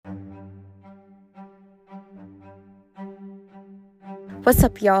What's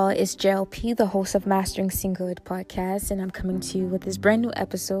up, y'all? It's JLP, the host of Mastering Singlehood podcast, and I'm coming to you with this brand new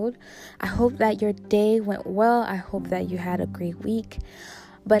episode. I hope that your day went well. I hope that you had a great week.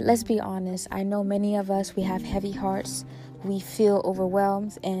 But let's be honest. I know many of us, we have heavy hearts. We feel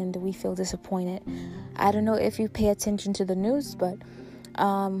overwhelmed and we feel disappointed. I don't know if you pay attention to the news, but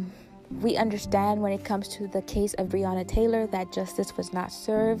we understand when it comes to the case of Breonna Taylor that justice was not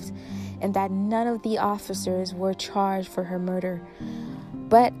served and that none of the officers were charged for her murder.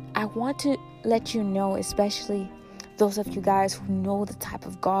 But I want to let you know, especially those of you guys who know the type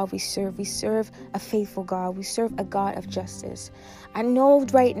of God we serve. We serve a faithful God. We serve a God of justice. I know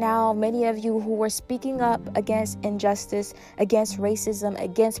right now many of you who are speaking up against injustice, against racism,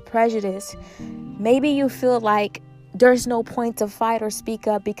 against prejudice, maybe you feel like there's no point to fight or speak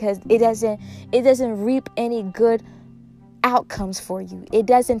up because it doesn't reap any good outcomes for you. It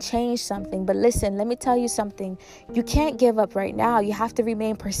doesn't change something. But listen, let me tell you something. You can't give up right now. You have to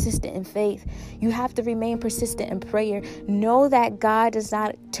remain persistent in faith. You have to remain persistent in prayer. Know that God does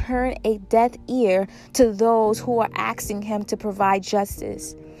not turn a deaf ear to those who are asking him to provide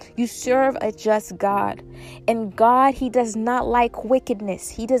justice. You serve a just God. And God, he does not like wickedness.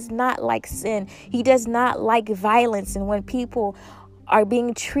 He does not like sin. He does not like violence. And when people are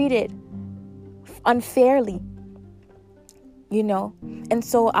being treated unfairly, and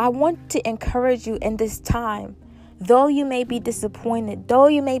so I want to encourage you in this time. Though you may be disappointed, though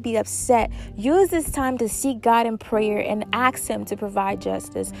you may be upset, use this time to seek God in prayer and ask him to provide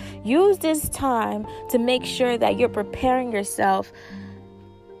justice. Use this time to make sure that you're preparing yourself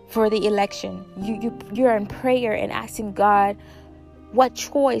for the election. You're in prayer and asking God, what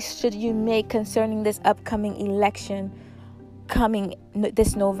choice should you make concerning this upcoming election coming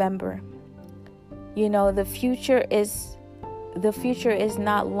this November? The future is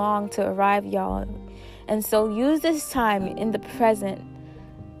not long to arrive, y'all. And so use this time in the present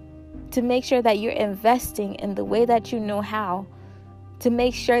to make sure that you're investing in the way that you know how, to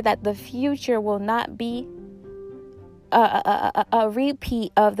make sure that the future will not be a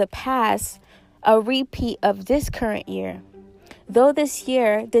repeat of the past, a repeat of this current year. Though this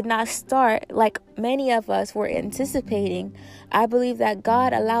year did not start like many of us were anticipating, I believe that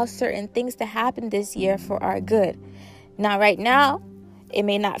God allows certain things to happen this year for our good. Now, right now, it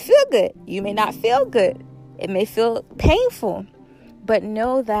may not feel good. You may not feel good. It may feel painful. But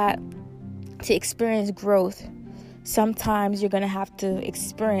know that to experience growth, sometimes you're going to have to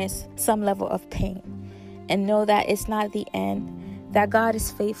experience some level of pain. And know that it's not the end. That God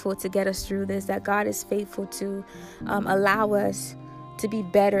is faithful to get us through this. That God is faithful to allow us to be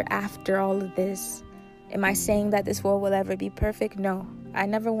better after all of this. Am I saying that this world will ever be perfect? No. I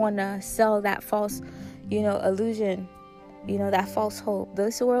never want to sell that false, illusion. That false hope.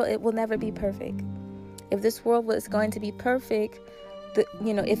 This world, it will never be perfect. If this world was going to be perfect,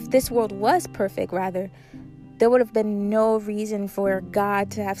 if this world was perfect, rather, there would have been no reason for God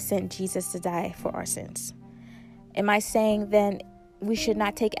to have sent Jesus to die for our sins. Am I saying then we should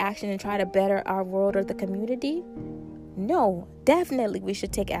not take action and try to better our world or the community? No, definitely we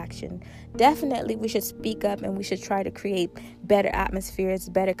should take action. Definitely we should speak up and we should try to create better atmospheres,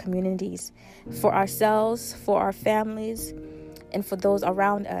 better communities for ourselves, for our families, and for those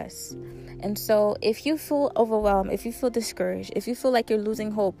around us. And so if you feel overwhelmed, if you feel discouraged, if you feel like you're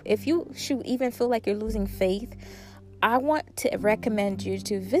losing hope, if you should even feel like you're losing faith, I want to recommend you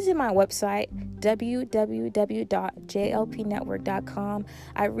to visit my website, www.jlpnetwork.com.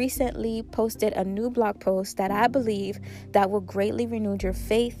 I recently posted a new blog post that I believe that will greatly renew your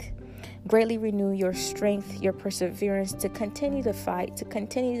faith, greatly renew your strength, your perseverance to continue to fight, to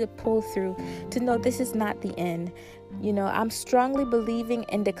continue to pull through, to know this is not the end. I'm strongly believing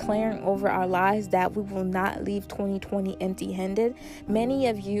and declaring over our lives that we will not leave 2020 empty-handed. Many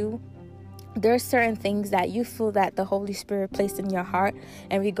of you, there are certain things that you feel that the Holy Spirit placed in your heart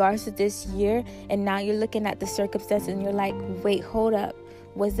in regards to this year, and now you're looking at the circumstances and you're like, wait, hold up.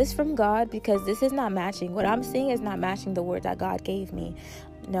 Was this from God? Because this is not matching. What I'm seeing is not matching the word that God gave me.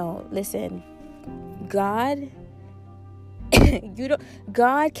 No, listen, God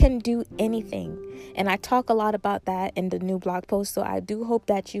can do anything. And I talk a lot about that in the new blog post. So I do hope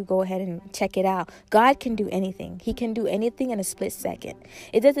that you go ahead and check it out. God can do anything. He can do anything in a split second.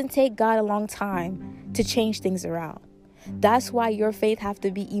 It doesn't take God a long time to change things around. That's why your faith has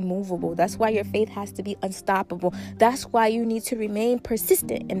to be immovable. That's why your faith has to be unstoppable. That's why you need to remain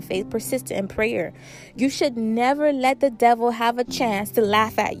persistent in faith, persistent in prayer. You should never let the devil have a chance to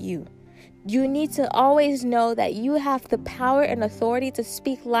laugh at you. You need to always know that you have the power and authority to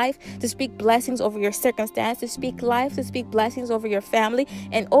speak life, to speak blessings over your circumstance, to speak life, to speak blessings over your family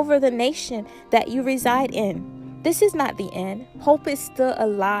and over the nation that you reside in. This is not the end. Hope is still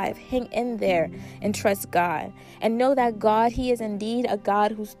alive. Hang in there and trust God. And know that God, He is indeed a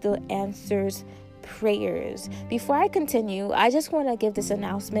God who still answers prayers. Before I continue, I just want to give this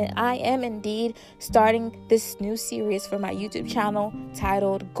announcement. I am indeed starting this new series for my YouTube channel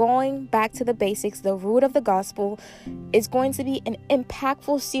titled Going Back to the Basics, the Root of the Gospel. It's going to be an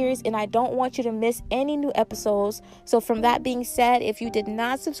impactful series, and I don't want you to miss any new episodes. So from that being said, if you did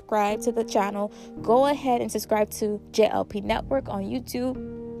not subscribe to the channel, go ahead and subscribe to JLP Network on YouTube.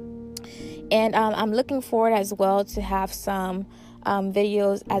 And I'm looking forward as well to have some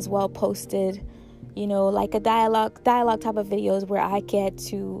videos as well posted, like a dialogue type of videos where I get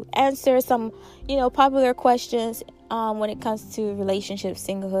to answer some, popular questions when it comes to relationships,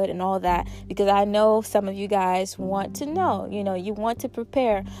 singlehood, and all that, because I know some of you guys want to know, you want to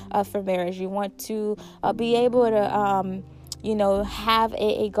prepare for marriage. You want to be able to, have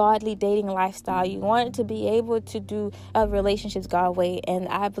a godly dating lifestyle. You want to be able to do relationships God way. And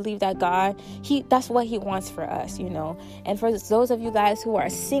I believe that God, that's what He wants for us, And for those of you guys who are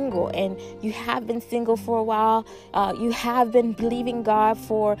single and you have been single for a while, you have been believing God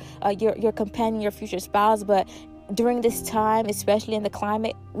for your companion, your future spouse, but during this time, especially in the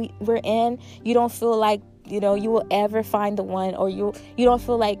climate we're in, you don't feel like you will ever find the one, or you don't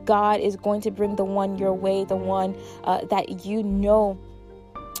feel like God is going to bring the one your way, the one that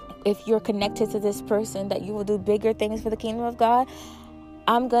if you're connected to this person, that you will do bigger things for the kingdom of God.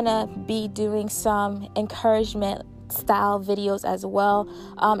 I'm gonna be doing some encouragement style videos as well,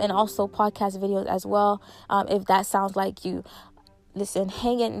 and also podcast videos as well, if that sounds like you. Listen,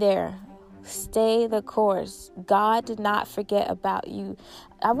 hang in there. Stay the course. God did not forget about you.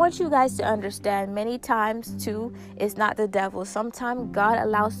 I want you guys to understand, many times too, it's not the devil. Sometimes God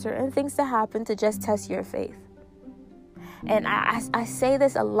allows certain things to happen to just test your faith. And I say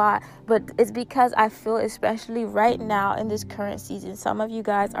this a lot, but it's because I feel, especially right now in this current season, some of you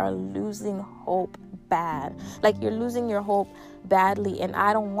guys are losing hope bad. Like, you're losing your hope badly, and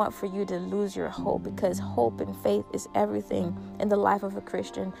I don't want for you to lose your hope, because hope and faith is everything in the life of a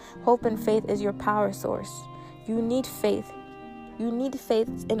Christian. Hope and faith is your power source. You need faith. You need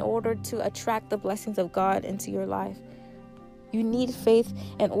faith in order to attract the blessings of God into your life. You need faith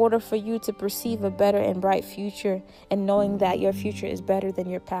in order for you to perceive a better and bright future, and knowing that your future is better than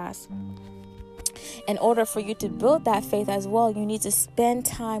your past. In order for you to build that faith as well, you need to spend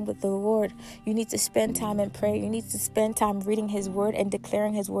time with the Lord. You need to spend time in prayer. You need to spend time reading His word and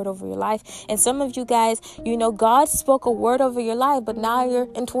declaring His word over your life. And some of you guys, God spoke a word over your life, but now you're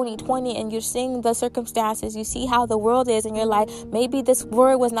in 2020 and you're seeing the circumstances. You see how the world is, and you're like, maybe this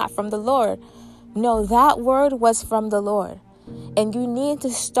word was not from the Lord. No, that word was from the Lord. And you need to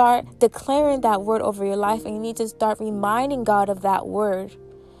start declaring that word over your life, and you need to start reminding God of that word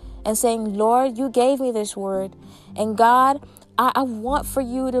and saying, Lord, you gave me this word. And God, I want for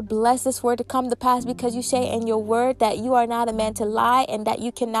you to bless this word to come to pass, because you say in your word that you are not a man to lie, and that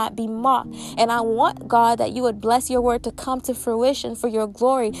you cannot be mocked. And I want, God, that you would bless your word to come to fruition for your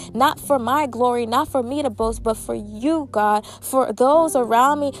glory, not for my glory, not for me to boast, but for you, God, for those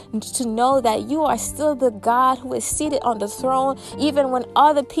around me to know that you are still the God who is seated on the throne. Even when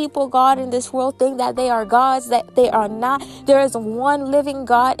other people, God, in this world think that they are gods, that they are not. There is one living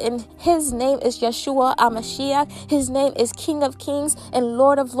God, and His name is Yeshua HaMashiach. His name is King of Kings and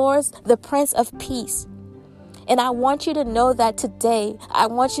Lord of Lords, the Prince of Peace. And I want you to know that today. I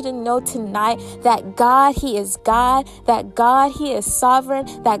want you to know tonight that God, He is God, that God, He is sovereign,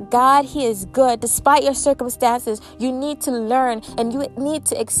 that God, He is good. Despite your circumstances, you need to learn and you need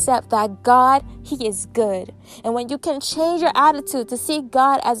to accept that God, He is good. And when you can change your attitude to see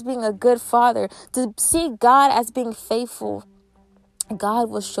God as being a good Father, to see God as being faithful, God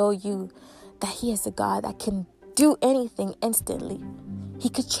will show you that He is a God that can do anything instantly. He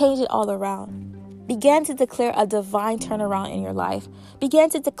could change it all around. Begin to declare a divine turnaround in your life. Begin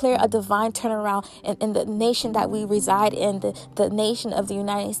to declare a divine turnaround in the nation that we reside in, the nation of the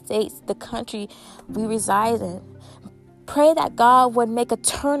United States, the country we reside in. Pray that God would make a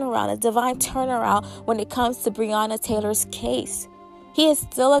turnaround, a divine turnaround when it comes to Breonna Taylor's case. He is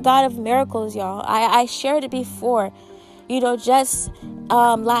still a God of miracles, y'all. I shared it before. Just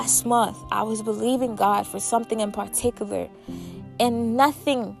last month, I was believing God for something in particular, and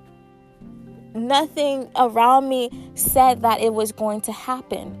nothing around me said that it was going to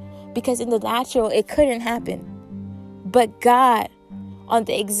happen, because in the natural, it couldn't happen. But God, on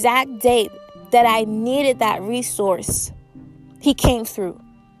the exact date that I needed that resource, He came through.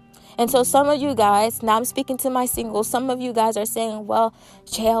 And so some of you guys, now I'm speaking to my singles, some of you guys are saying, well,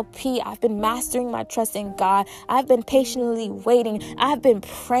 JLP, I've been mastering my trust in God. I've been patiently waiting. I've been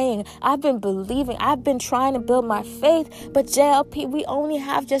praying. I've been believing. I've been trying to build my faith. But JLP, we only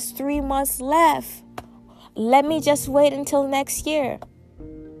have just 3 months left. Let me just wait until next year.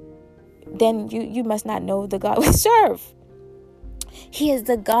 Then you must not know the God we serve. He is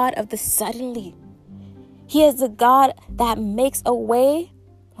the God of the suddenly. He is the God that makes a way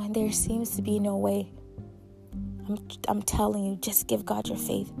when there seems to be no way. I'm telling you, just give God your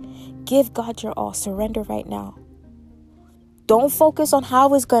faith. Give God your all. Surrender right now. Don't focus on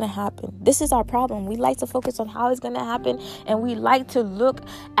how it's going to happen. This is our problem. We like to focus on how it's going to happen, and we like to look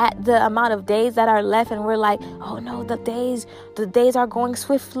at the amount of days that are left, and we're like, oh no, the days are going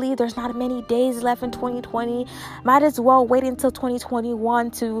swiftly. There's not many days left in 2020. Might as well wait until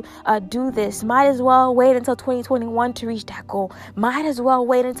 2021 to do this. Might as well wait until 2021 to reach that goal. Might as well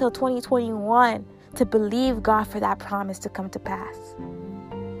wait until 2021 to believe God for that promise to come to pass.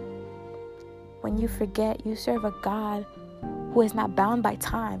 When you forget, you serve a God who is not bound by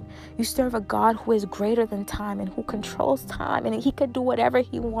time. You serve a God who is greater than time and who controls time, and he could do whatever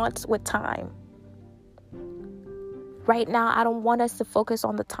he wants with time. Right now, I don't want us to focus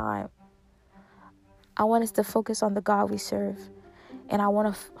on the time. I want us to focus on the God we serve, and I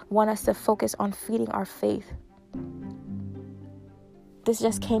want us to focus on feeding our faith. This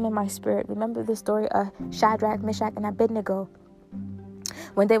just came in my spirit. Remember the story of Shadrach, Meshach, and Abednego?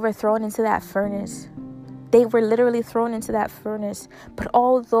 When they were thrown into that furnace, they were literally thrown into that furnace. But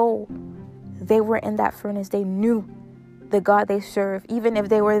although they were in that furnace, they knew the God they serve. Even if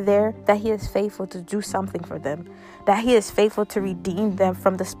they were there, that he is faithful to do something for them. That he is faithful to redeem them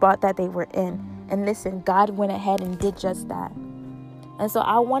from the spot that they were in. And listen, God went ahead and did just that. And so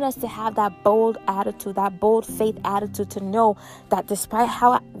I want us to have that bold attitude, that bold faith attitude, to know that despite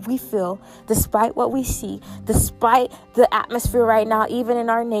how we feel, despite what we see, despite the atmosphere right now, even in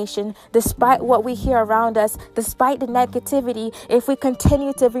our nation, despite what we hear around us, despite the negativity, if we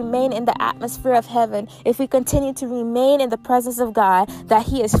continue to remain in the atmosphere of heaven, if we continue to remain in the presence of God, that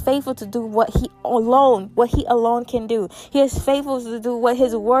he is faithful to do what he alone can do. He is faithful to do what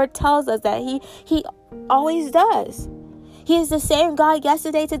his word tells us that he always does. He is the same God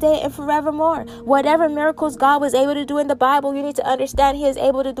yesterday, today, and forevermore. Whatever miracles God was able to do in the Bible, you need to understand he is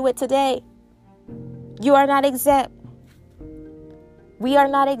able to do it today. You are not exempt. We are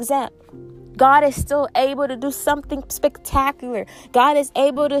not exempt. God is still able to do something spectacular. God is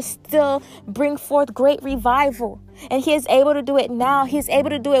able to still bring forth great revival. And he is able to do it now. He is able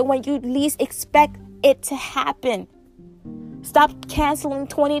to do it when you least expect it to happen. Stop canceling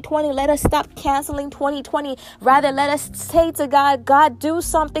 2020. Let us stop canceling 2020. Rather, let us say to God, God, do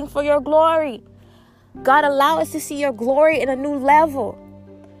something for your glory. God, allow us to see your glory in a new level.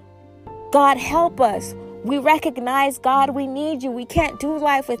 God, help us. We recognize, God, we need you. We can't do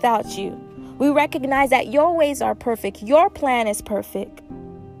life without you. We recognize that your ways are perfect. Your plan is perfect.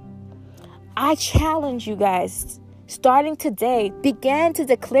 I challenge you guys, starting today, begin to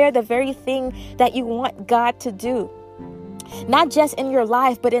declare the very thing that you want God to do. Not just in your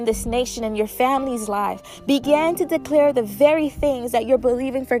life, but in this nation and your family's life. Begin to declare the very things that you're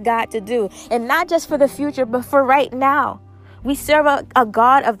believing for God to do. And not just for the future, but for right now. We serve a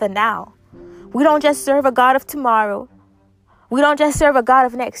God of the now. We don't just serve a God of tomorrow. We don't just serve a God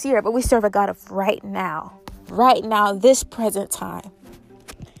of next year, but we serve a God of right now. Right now, this present time.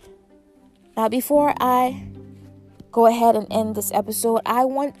 Now, before I go ahead and end this episode, I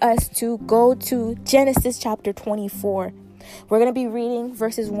want us to go to Genesis chapter 24. We're going to be reading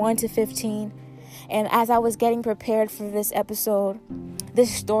verses 1 to 15. And as I was getting prepared for this episode,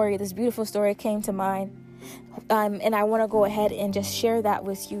 this beautiful story came to mind. And I want to go ahead and just share that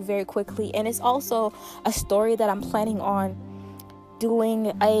with you very quickly. And it's also a story that I'm planning on doing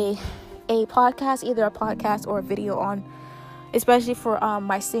a podcast, either a podcast or a video on, especially for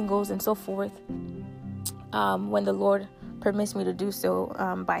my singles and so forth, when the Lord permits me to do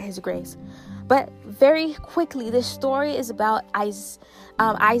so, by his grace. But very quickly, this story is about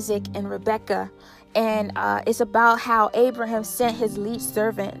Isaac and Rebekah, and it's about how Abraham sent his lead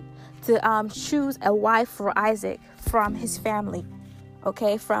servant to choose a wife for Isaac from his family,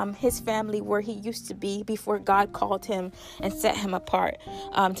 from his family where he used to be before God called him and set him apart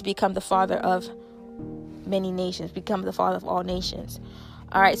to become the father of many nations, become the father of all nations.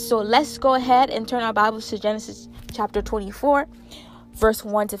 All right, so let's go ahead and turn our Bibles to Genesis chapter 24. Verse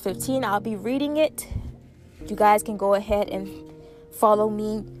 1 to 15, I'll be reading it. You guys can go ahead and follow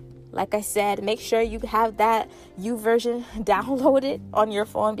me. Like I said, make sure you have that YouVersion downloaded on your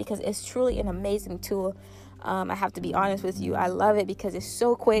phone, because it's truly an amazing tool I have to be honest with you. I love it because it's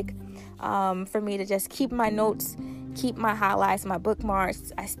so quick for me to just keep my notes, keep my highlights, my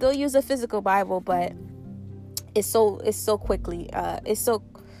bookmarks. I still use a physical Bible, but it's so quickly. It's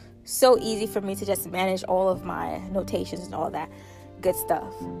so easy for me to just manage all of my notations and all that good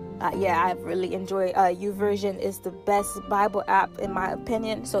stuff. I really enjoy YouVersion is the best Bible app in my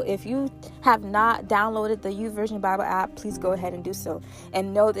opinion. So if you have not downloaded the YouVersion Bible app, please go ahead and do so.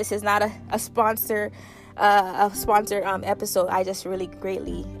 And no, this is not a sponsored episode. I just really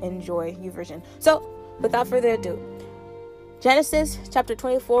greatly enjoy YouVersion. So without further ado, Genesis chapter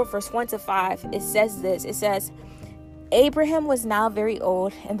 24 verse 1 to 5, it says this. It says, Abraham was now very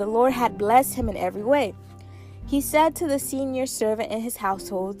old, and the Lord had blessed him in every way. He said to the senior servant in his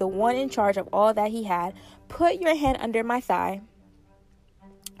household, the one in charge of all that he had, put your hand under my thigh.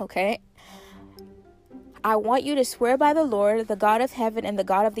 Okay. I want you to swear by the Lord, the God of heaven and the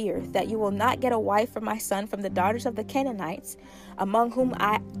God of the earth, that you will not get a wife for my son from the daughters of the Canaanites, among whom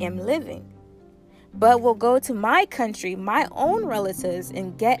I am living, but will go to my country, my own relatives,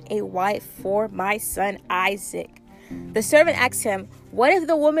 and get a wife for my son Isaac. The servant asked him, what if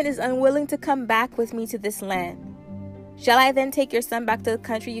the woman is unwilling to come back with me to this land? Shall I then take your son back to the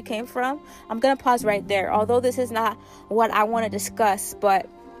country you came from? I'm going to pause right there. Although this is not what I want to discuss, but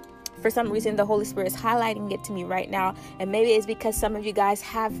for some reason the Holy Spirit is highlighting it to me right now. And maybe it's because some of you guys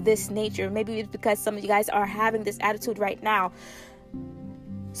have this nature. Maybe it's because some of you guys are having this attitude right now.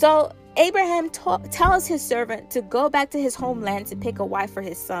 So Abraham tells his servant to go back to his homeland to pick a wife for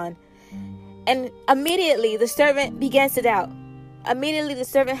his son. And immediately the servant begins to doubt. Immediately the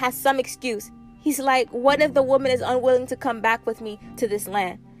servant has some excuse. He's like, what if the woman is unwilling to come back with me to this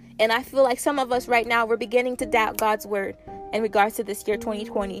land? And I feel like some of us right now, we're beginning to doubt God's word in regards to this year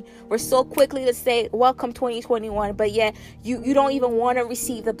 2020. We're so quickly to say, welcome 2021, but yet you don't even want to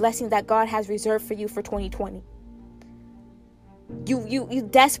receive the blessing that God has reserved for you for 2020. You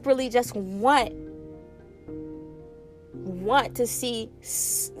desperately just want to see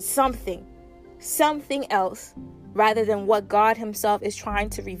something else rather than what God himself is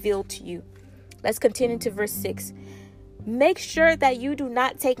trying to reveal to you. Let's continue to verse 6. Make sure that you do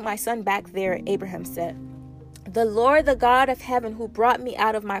not take my son back there, Abraham said. The Lord, the God of heaven, who brought me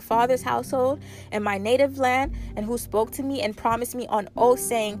out of my father's household and my native land, and who spoke to me and promised me on oath,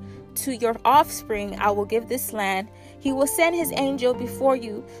 saying, to your offspring I will give this land. He will send his angel before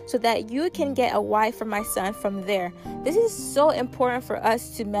you so that you can get a wife for my son from there. This is so important for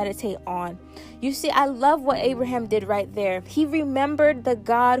us to meditate on. You see, I love what Abraham did right there. He remembered the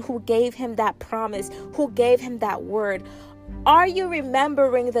God who gave him that promise, who gave him that word. Are you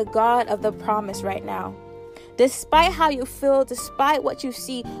remembering the God of the promise right now? Despite how you feel, despite what you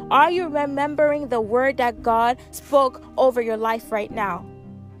see, are you remembering the word that God spoke over your life right now?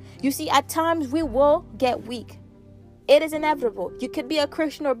 You see, at times we will get weak. It is inevitable. You could be a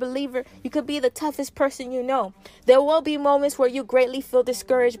Christian or believer. You could be the toughest person you know. There will be moments where you greatly feel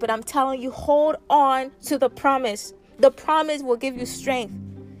discouraged, but I'm telling you, hold on to the promise. The promise will give you strength.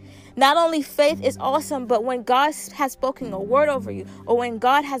 Not only faith is awesome, but when God has spoken a word over you, or when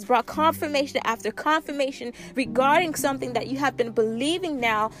God has brought confirmation after confirmation regarding something that you have been believing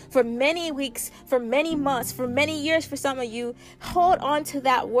now for many weeks, for many months, for many years for some of you, hold on to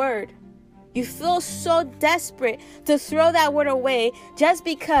that word. You feel so desperate to throw that word away just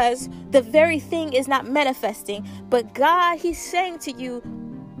because the very thing is not manifesting. But God, he's saying to you,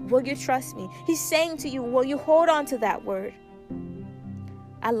 will you trust me? He's saying to you, will you hold on to that word?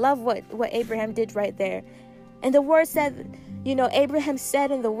 I love what Abraham did right there. And the word said, Abraham said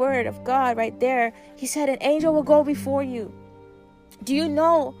in the word of God right there, he said, an angel will go before you. Do you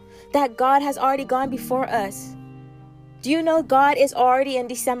know that God has already gone before us? Do you know God is already in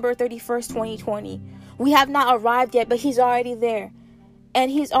December 31st, 2020? We have not arrived yet, but he's already there. And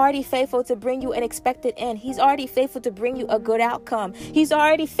he's already faithful to bring you an expected end. He's already faithful to bring you a good outcome. He's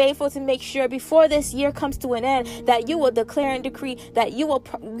already faithful to make sure before this year comes to an end that you will declare and decree that you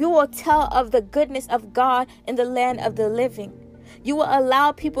will tell of the goodness of God in the land of the living. You will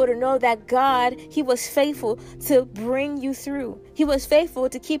allow people to know that God, he was faithful to bring you through. He was faithful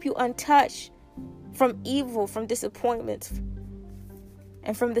to keep you untouched from evil, from disappointments,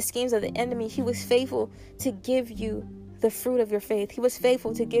 and from the schemes of the enemy. He was faithful to give you the fruit of your faith. He was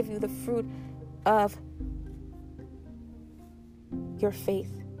faithful to give you the fruit of your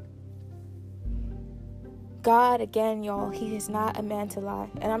faith. God, again, y'all, he is not a man to lie.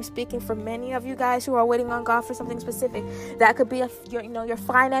 And I'm speaking for many of you guys who are waiting on God for something specific. That could be your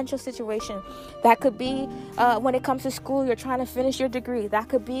financial situation. That could be when it comes to school, you're trying to finish your degree. That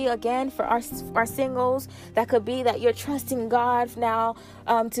could be, again, for our singles. That could be that you're trusting God now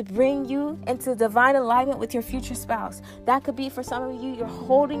to bring you into divine alignment with your future spouse. That could be for some of you, you're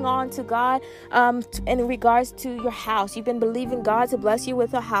holding on to God in regards to your house. You've been believing God to bless you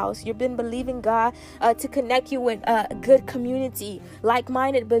with a house. You've been believing God to connect you with a good community,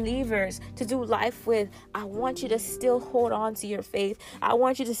 like-minded believers to do life with. I want you to still hold on to your faith. I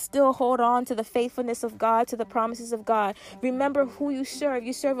want you to still hold on to the faithfulness of God, to the promises of God. Remember who you serve.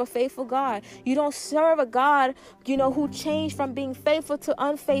 You serve a faithful God. You don't serve a God, who changed from being faithful to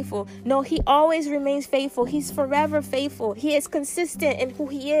unfaithful. No, he always remains faithful. He's forever faithful. He is consistent in who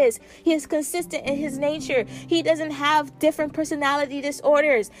he is. He is consistent in his nature. He doesn't have different personality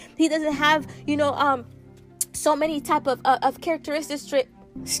disorders. He doesn't have, so many type of characteristics,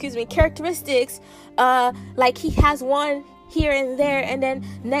 like he has one here and there, and then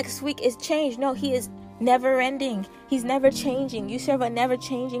next week is changed. No, he is never ending. He's never changing. You serve a never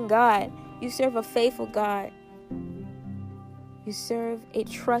changing God. You serve a faithful God. You serve a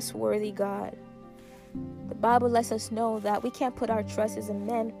trustworthy God. The Bible lets us know that we can't put our trust in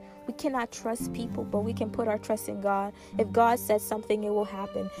men. We cannot trust people, but we can put our trust in God. If God says something, it will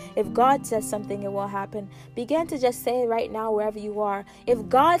happen. If God says something, it will happen. Begin to just say it right now, wherever you are. If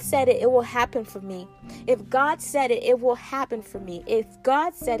God said it, it will happen for me. If God said it, it will happen for me. If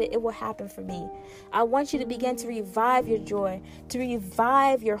God said it, it will happen for me. I want you to begin to revive your joy, to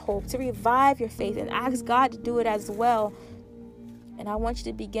revive your hope, to revive your faith, and ask God to do it as well. And I want you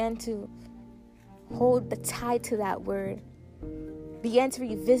to begin to hold the tie to that word. Begin to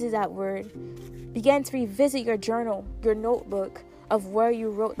revisit that word. Begin to revisit your journal, your notebook of where you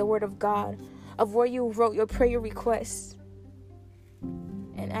wrote the word of God, of where you wrote your prayer requests.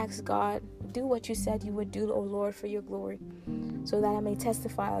 And ask God, do what you said you would do, O Lord, for your glory, so that I may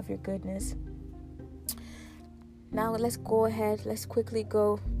testify of your goodness. Now let's go ahead. Let's quickly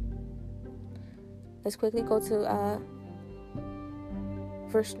go to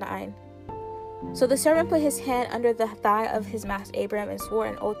verse 9. So the servant put his hand under the thigh of his master Abraham and swore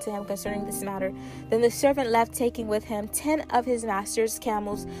an oath to him concerning this matter. Then the servant left, taking with him 10 of his master's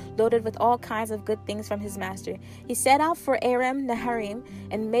camels loaded with all kinds of good things from his master. He set out for Aram Naharaim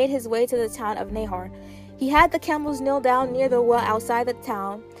and made his way to the town of Nahor. He had the camels kneel down near the well outside the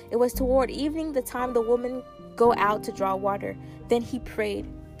town. It was toward evening, the time the women go out to draw water. Then he prayed.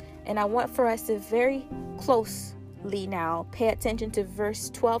 And I want for us to very closely now pay attention to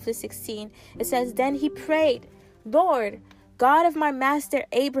verse 12 to 16. It says, Then he prayed, Lord, God of my master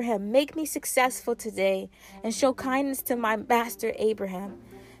Abraham, make me successful today and show kindness to my master Abraham.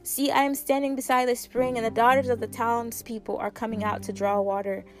 See, I am standing beside the spring, and the daughters of the townspeople are coming out to draw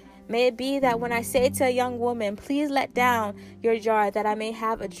water. May it be that when I say to a young woman, please let down your jar that I may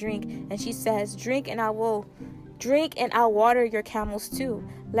have a drink, and she says, drink and I'll water your camels too.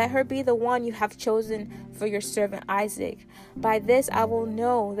 Let her be the one you have chosen for your servant Isaac. By this I will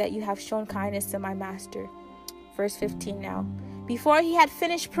know that you have shown kindness to my master. Verse 15 now. Before he had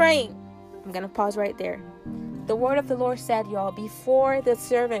finished praying, I'm going to pause right there. The word of the Lord said, y'all, before the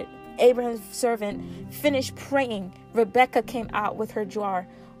servant, Abraham's servant, finished praying, Rebekah came out with her jar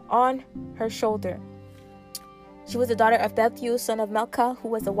on her shoulder. She was the daughter of Bethuel, son of Milcah, who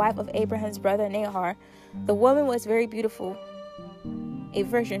was the wife of Abraham's brother Nahor. The woman was very beautiful. A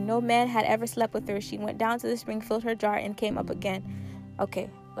virgin. No man had ever slept with her. She went down to the spring, filled her jar, and came up again. Okay,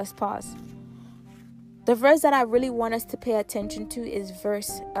 let's pause. The verse that I really want us to pay attention to is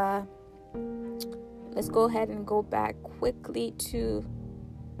verse, let's go ahead and go back quickly to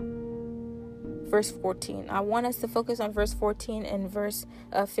verse 14. I want us to focus on verse 14 and verse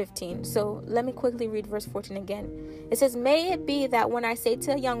 15. So let me quickly read verse 14 again. It says, May it be that when I say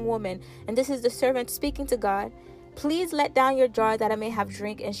to a young woman, and this is the servant speaking to God, please let down your jar that I may have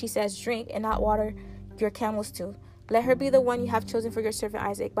drink, and she says, drink and not water your camels too. Let her be the one you have chosen for your servant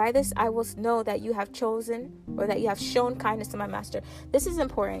Isaac. By this I will know that you have chosen, or that you have shown kindness to my master. This is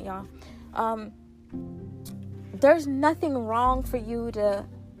important, y'all. There's nothing wrong for you to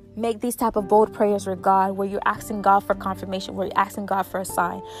make these type of bold prayers with God, where you're asking God for confirmation, where you're asking God for a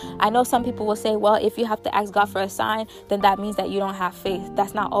sign. I know some people will say, well, if you have to ask God for a sign, then that means that you don't have faith.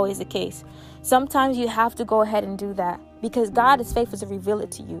 That's not always the case. Sometimes you have to go ahead and do that, because God is faithful to reveal it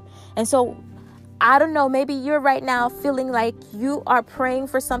to you. And so, I don't know, maybe you're right now feeling like you are praying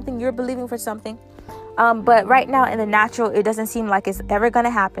for something, you're believing for something, but right now in the natural, it doesn't seem like it's ever going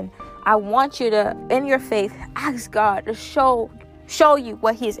to happen. I want you to, in your faith, ask God to show you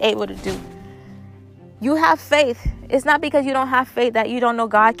what he is able to do. You have faith. It's not because you don't have faith that you don't know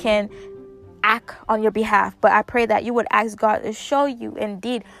God can act on your behalf. But I pray that you would ask God to show you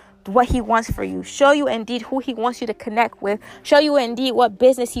indeed what he wants for you. Show you indeed who he wants you to connect with. Show you indeed what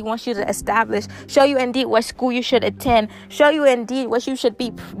business he wants you to establish. Show you indeed what school you should attend. Show you indeed what you should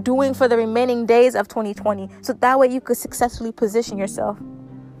be doing for the remaining days of 2020. So that way you could successfully position yourself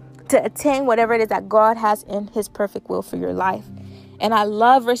to attain whatever it is that God has in his perfect will for your life. And I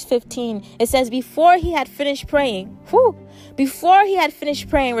love verse 15. It says, before he had finished praying,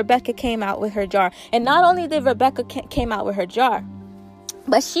 Rebecca came out with her jar. And not only did Rebecca came out with her jar,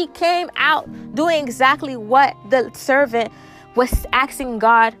 but she came out doing exactly what the servant was asking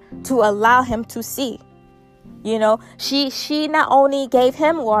God to allow him to see. You know, she not only gave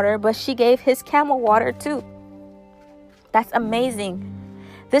him water, but she gave his camel water too. That's amazing.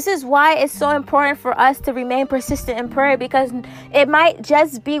 This is why it's so important for us to remain persistent in prayer, because it might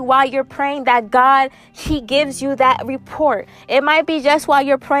just be while you're praying that God, he gives you that report. It might be just while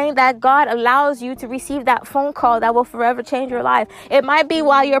you're praying that God allows you to receive that phone call that will forever change your life. It might be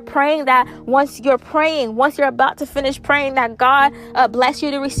while you're praying that once you're about to finish praying, that God bless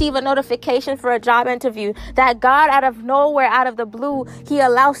you to receive a notification for a job interview. That God out of nowhere, out of the blue, he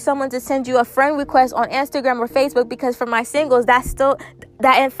allows someone to send you a friend request on Instagram or Facebook, because for my singles,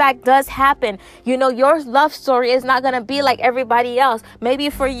 that in fact does happen. You know, your love story is not going to be like everybody else.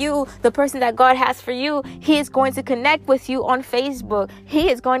 Maybe for you, the person that God has for you, he is going to connect with you on Facebook. He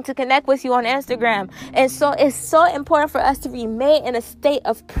is going to connect with you on Instagram. And so it's so important for us to remain in a state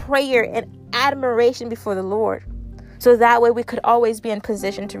of prayer and admiration before the Lord. So that way we could always be in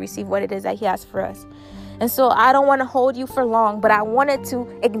position to receive what it is that he has for us. And so I don't want to hold you for long, but I wanted to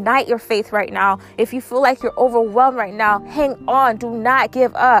ignite your faith right now. If you feel like you're overwhelmed right now, hang on. Do not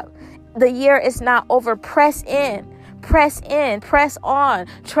give up. The year is not over. Press in, press on.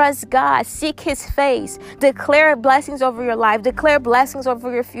 Trust God. Seek his face. Declare blessings over your life. Declare blessings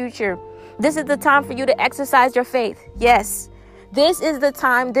over your future. This is the time for you to exercise your faith. Yes. This is the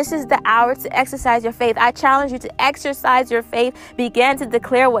time, this is the hour to exercise your faith. I challenge you to exercise your faith. Begin to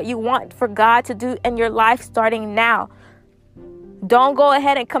declare what you want for God to do in your life starting now. Don't go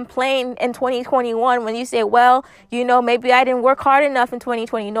ahead and complain in 2021 when you say, well, you know, maybe I didn't work hard enough in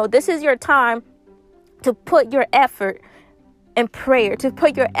 2020. No, this is your time to put your effort in prayer, to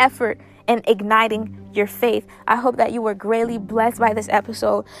put your effort in igniting your faith. I hope that you were greatly blessed by this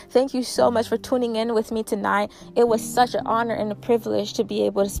episode. Thank you so much for tuning in with me tonight. It was such an honor and a privilege to be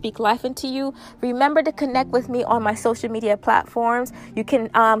able to speak life into you. Remember to connect with me on my social media platforms. You can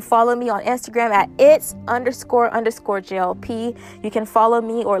follow me on Instagram at its__JLP. You can follow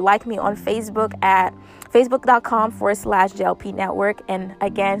me or like me on Facebook at facebook.com/JLP Network. And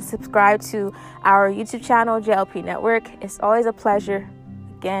again, subscribe to our YouTube channel, JLP Network. It's always a pleasure,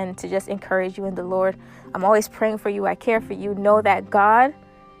 again, to just encourage you in the Lord. I'm always praying for you. I care for you. Know that God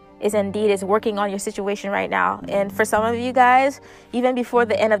is working on your situation right now. And for some of you guys, even before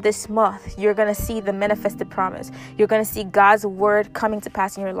the end of this month, you're going to see the manifested promise. You're going to see God's word coming to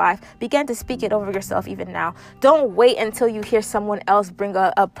pass in your life. Begin to speak it over yourself even now. Don't wait until you hear someone else bring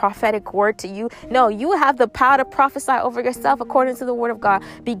a prophetic word to you. No, you have the power to prophesy over yourself according to the word of God.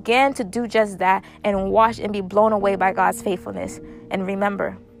 Begin to do just that and watch and be blown away by God's faithfulness. And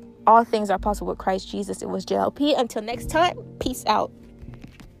remember, all things are possible with Christ Jesus. It was JLP. Until next time, peace out.